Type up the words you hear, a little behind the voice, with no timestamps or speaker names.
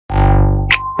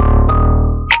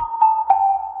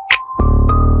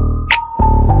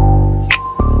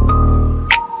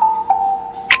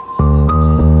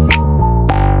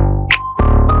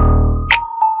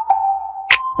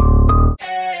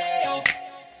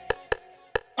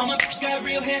All my bitches got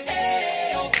real hair.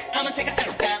 I'ma take a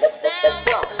down.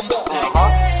 I'm both like,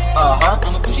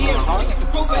 I'm a bougie and I like the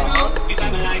roof at home. You got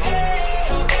me like, don't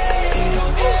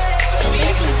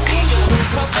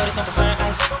concern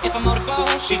ice. If I'm on the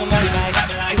ball, she gon' marry like, got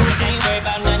me like, I ain't worried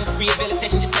about nothing.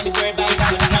 Rehabilitation, just let me worry about it. Got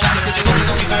me like, none decision,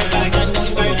 don't be worried about stunning, don't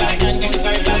be worried about stunning, don't be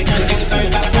worried about stunning, don't be worried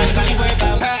about stunning, cause she worried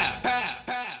about me.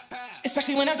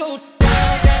 Especially when I go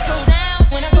down, go down,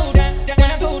 when I go down, when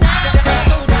I go down, when I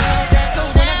go down,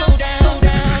 when I go down, go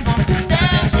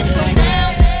down, screaming like,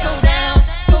 go down,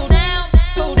 go down,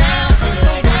 go down, screaming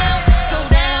like, go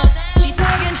down. She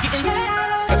thuggin', getting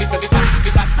loud.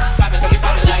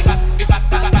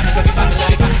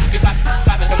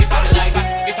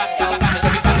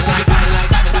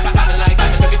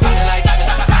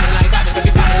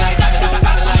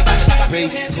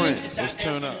 Let's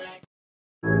turn up.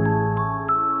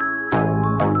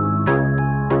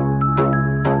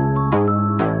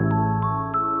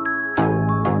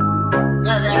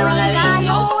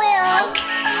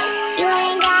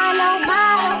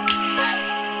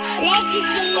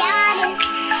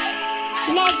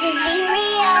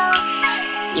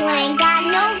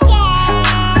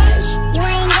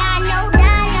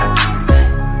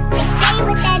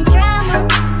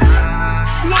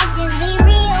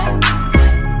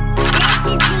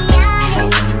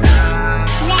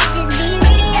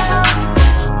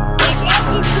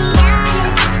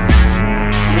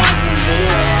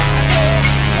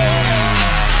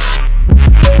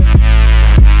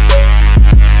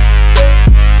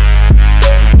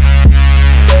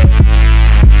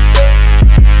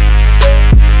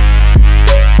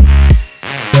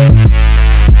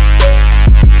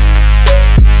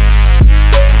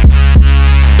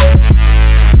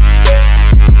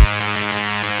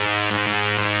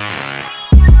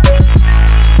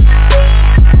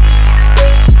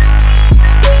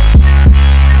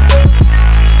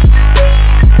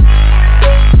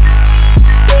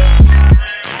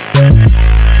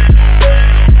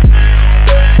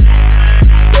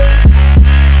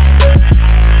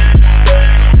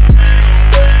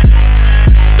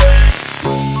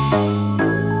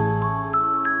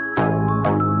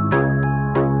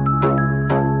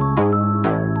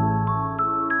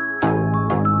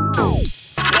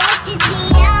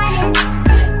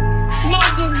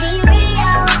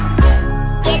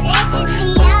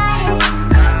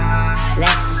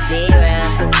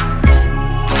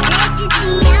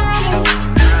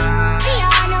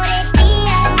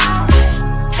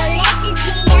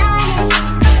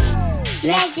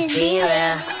 Let's just be real.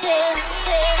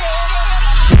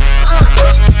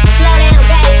 Slow down,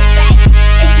 back.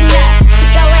 It's enough to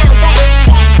go round, back.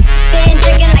 Been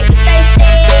drinking like you thirsty.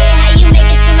 How you make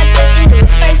it to my section in the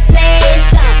first place?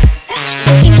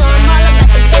 But you know I'm all about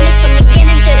the business from the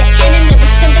beginning to the end. And never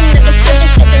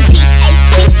sipping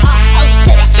P-A-T-R-O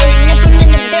to the end. And if I'm in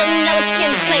the building, I was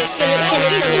Kim Place for the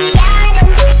tennis.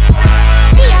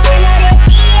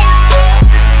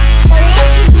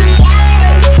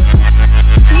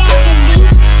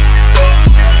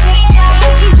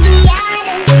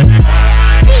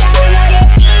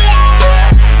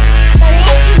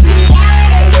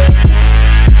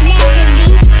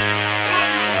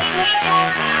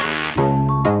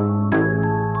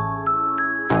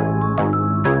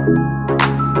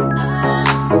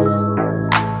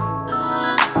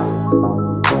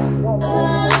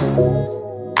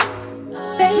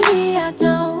 Baby, I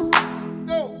don't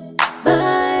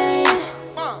mind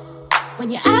when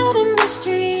you're out in the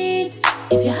streets,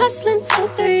 if you're hustling till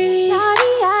 3.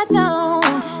 Shawty, I don't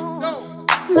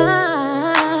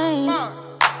mind,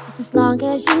 'cause as long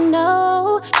as you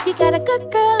know you got a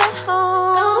good girl at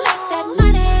home. Don't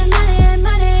make that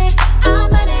money, all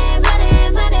money,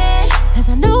 'cause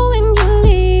I know when you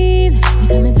leave, you're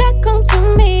coming back home to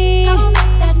me. Don't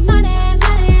make that money,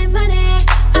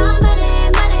 all money.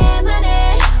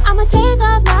 I'ma take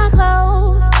off my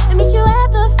clothes and meet you at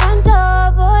the front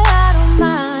door. Boy, I don't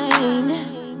mind.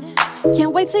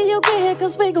 Can't wait till you get here,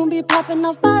 'cause we gon' be popping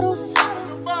off bottles.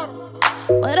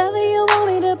 Whatever you want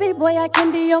me to be, boy, I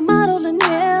can be your model in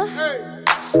here.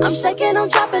 I'm shaking, I'm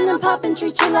dropping, I'm popping,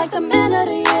 treat you like the man of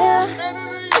the year.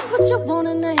 That's what you're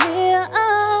wanting to hear.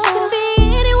 Oh. You can be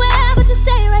anywhere, but you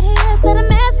stay right here. Instead of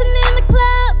messing in the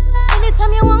club.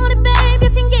 Anytime you want it, babe,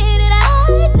 you can get it.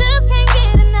 I just can't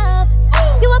get enough.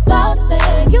 You a boss,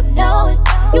 babe, you know it.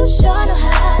 You sure know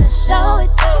how to show it.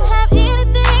 You can have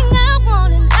anything I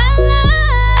want and I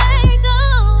like.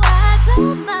 Oh, I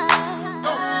don't mind.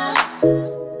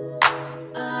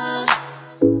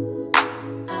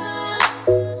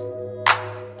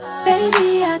 Baby,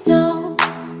 I don't